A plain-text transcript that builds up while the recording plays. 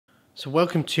So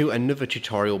welcome to another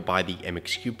tutorial by the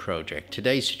MXQ project.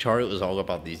 Today's tutorial is all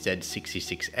about the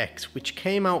Z66X, which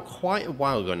came out quite a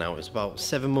while ago now. It was about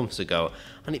 7 months ago,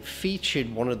 and it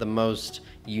featured one of the most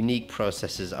unique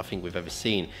processors I think we've ever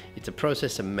seen. It's a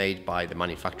processor made by the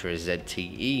manufacturer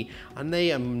ZTE, and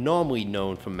they are normally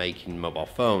known for making mobile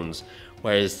phones,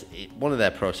 whereas one of their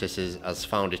processors has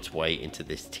found its way into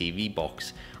this TV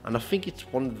box, and I think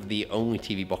it's one of the only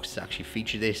TV boxes that actually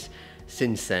feature this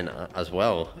since then as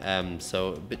well.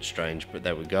 So a bit strange, but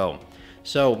there we go.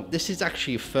 So this is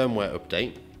actually a firmware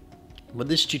update, but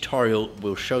this tutorial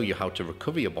will show you how to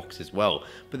recover your box as well.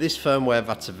 But this firmware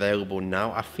that's available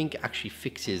now, I think actually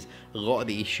fixes a lot of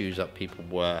the issues that people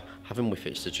were having with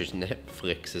it, such as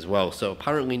Netflix as well. So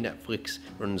apparently Netflix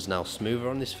runs now smoother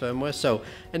on this firmware. So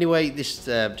anyway, this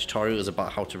tutorial is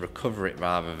about how to recover it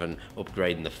rather than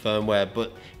upgrading the firmware,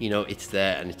 but you know, it's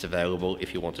there and it's available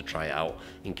if you want to try it out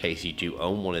in case you do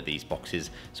own one of these boxes.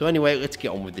 So anyway, let's get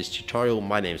on with this tutorial.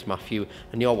 My name is Matthew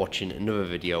and you're watching another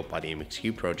video by the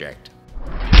MXQ project.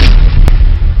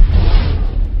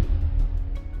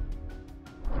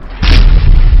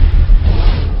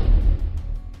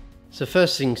 So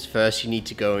first things first, you need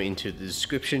to go into the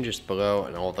description just below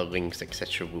and all the links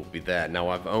etc will be there. Now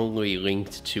I've only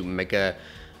linked to mega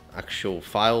actual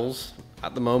files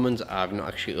at the moment. I've not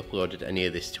actually uploaded any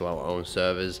of this to our own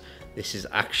servers. This is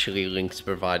actually links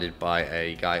provided by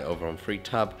a guy over on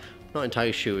FreeTab. Not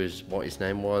entirely sure what his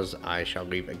name was. I shall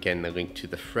leave again the link to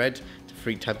the thread to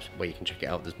FreeTab where you can check it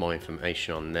out. There's more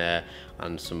information on there,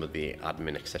 and some of the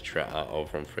admin etc are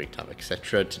over on FreeTab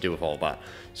etc to do with all that.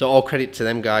 So all credit to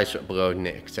them guys for uploading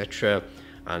it etc,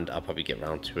 and I'll probably get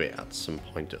around to it at some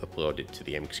point to upload it to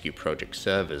the MXQ project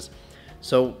servers.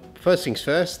 So first things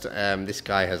first, this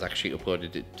guy has actually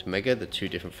uploaded it to Mega, the two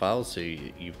different files. So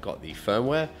you've got the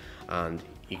firmware, and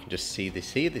you can just see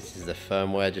this here. This is the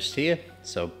firmware just here.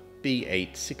 So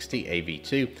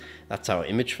B860AV2, that's our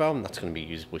image file, and that's going to be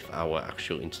used with our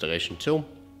actual installation tool.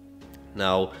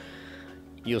 Now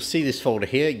you'll see this folder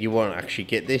here. You won't actually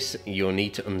get this, you'll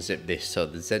need to unzip this. So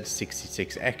the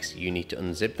Z66X, you need to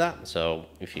unzip that. So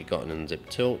if you've got an unzip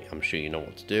tool, I'm sure you know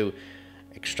what to do.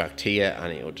 Extract here,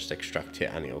 and it'll just extract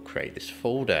it and it'll create this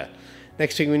folder.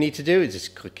 Next thing we need to do is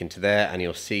just click into there, and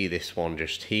you'll see this one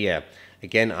just here.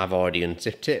 Again, I've already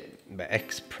unzipped it, the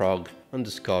XPROG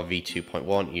underscore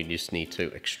v2.1, you just need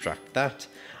to extract that,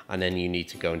 and then you need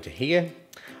to go into here,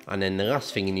 and then the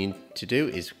last thing you need to do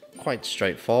is quite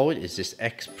straightforward, is this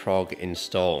XPROG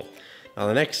install. Now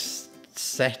the next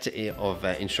set of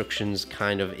instructions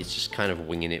it's just kind of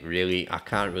winging it really. I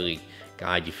can't really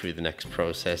guide you through the next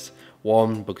process.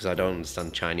 One, because I don't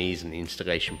understand Chinese and the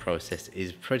installation process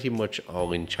is pretty much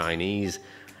all in Chinese,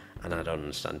 and I don't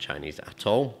understand Chinese at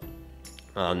all.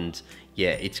 And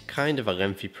yeah, it's kind of a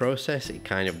lengthy process. It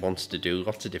kind of wants to do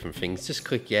lots of different things. Just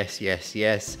click yes, yes,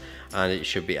 yes, and it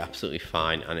should be absolutely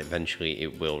fine. And eventually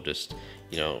it will just,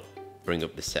 you know, bring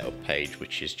up the setup page,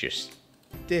 which is just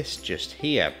this just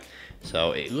here.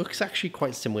 So it looks actually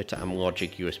quite similar to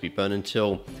Amlogic USB burn-in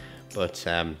tool, but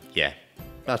yeah,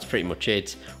 that's pretty much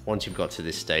it. Once you've got to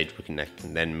this stage, we can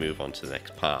then move on to the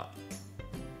next part.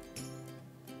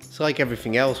 So like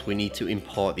everything else, we need to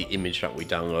import the image that we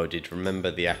downloaded.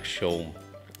 Remember the actual,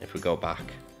 if we go back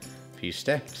a few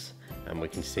steps, and we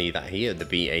can see that here, the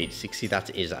B860,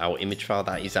 that is our image file,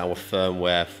 that is our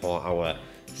firmware for our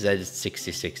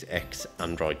Z66X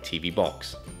Android TV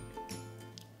box.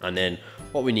 And then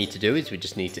what we need to do is we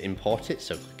just need to import it.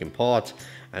 So click import,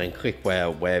 and then click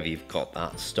wherever you've got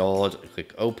that stored,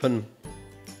 click open.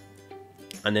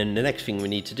 And then the next thing we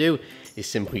need to do is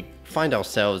simply find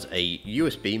ourselves a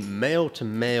USB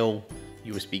male-to-male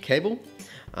USB cable,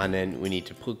 and then we need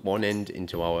to plug one end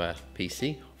into our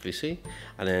PC, obviously,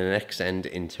 and then the next end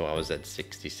into our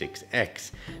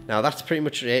Z66X. Now that's pretty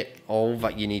much it, all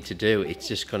that you need to do. It's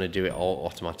just going to do it all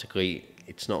automatically.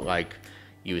 It's not like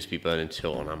USB burn-in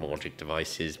tool on Amlogic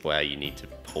devices where you need to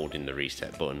hold in the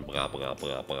reset button, blah blah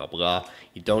blah blah blah.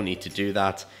 You don't need to do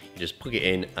that. You just plug it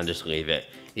in and just leave it.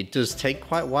 It does take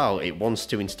quite a while. It wants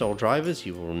to install drivers.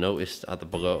 You will notice at the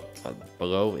below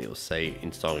it will say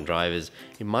installing drivers.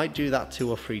 It might do that 2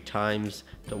 or 3 times.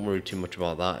 Don't worry too much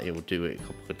about that. It will do it a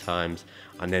couple of times,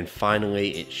 and then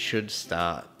finally it should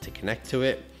start to connect to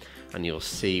it, and you'll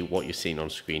see what you're seeing on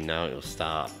screen now. It'll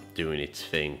start doing its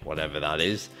thing, whatever that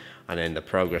is, and then the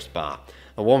progress bar.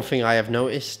 And one thing I have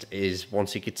noticed is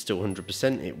once it gets to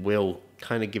 100%, it will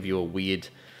kind of give you a weird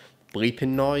bleeping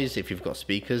noise. If you've got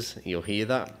speakers, you'll hear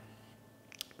that.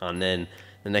 And then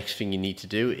the next thing you need to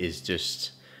do is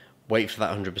just wait for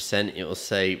that 100%. It will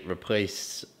say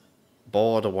replace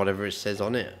board or whatever it says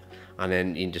on it, and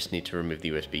then you just need to remove the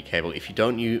USB cable. If you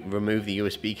don't remove the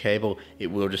USB cable, it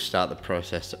will just start the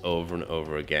process over and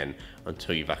over again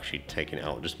until you've actually taken it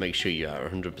out. Just make sure you are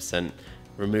 100%.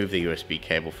 Remove the USB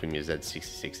cable from your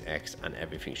Z66X and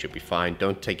everything should be fine.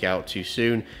 Don't take it out too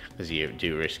soon because you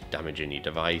do risk damaging your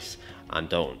device, and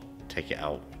don't take it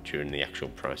out during the actual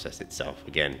process itself.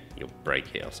 Again, you'll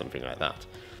break it or something like that.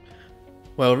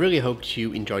 Well, I really hope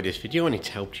you enjoyed this video and it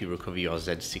helped you recover your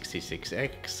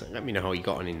Z66X. Let me know how you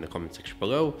got on in the comment section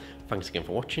below. Thanks again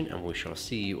for watching, and we shall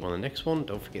see you on the next one.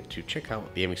 Don't forget to check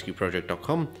out the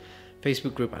mxqproject.com,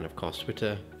 Facebook group, and of course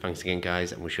Twitter. Thanks again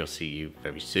guys, and we shall see you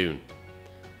very soon.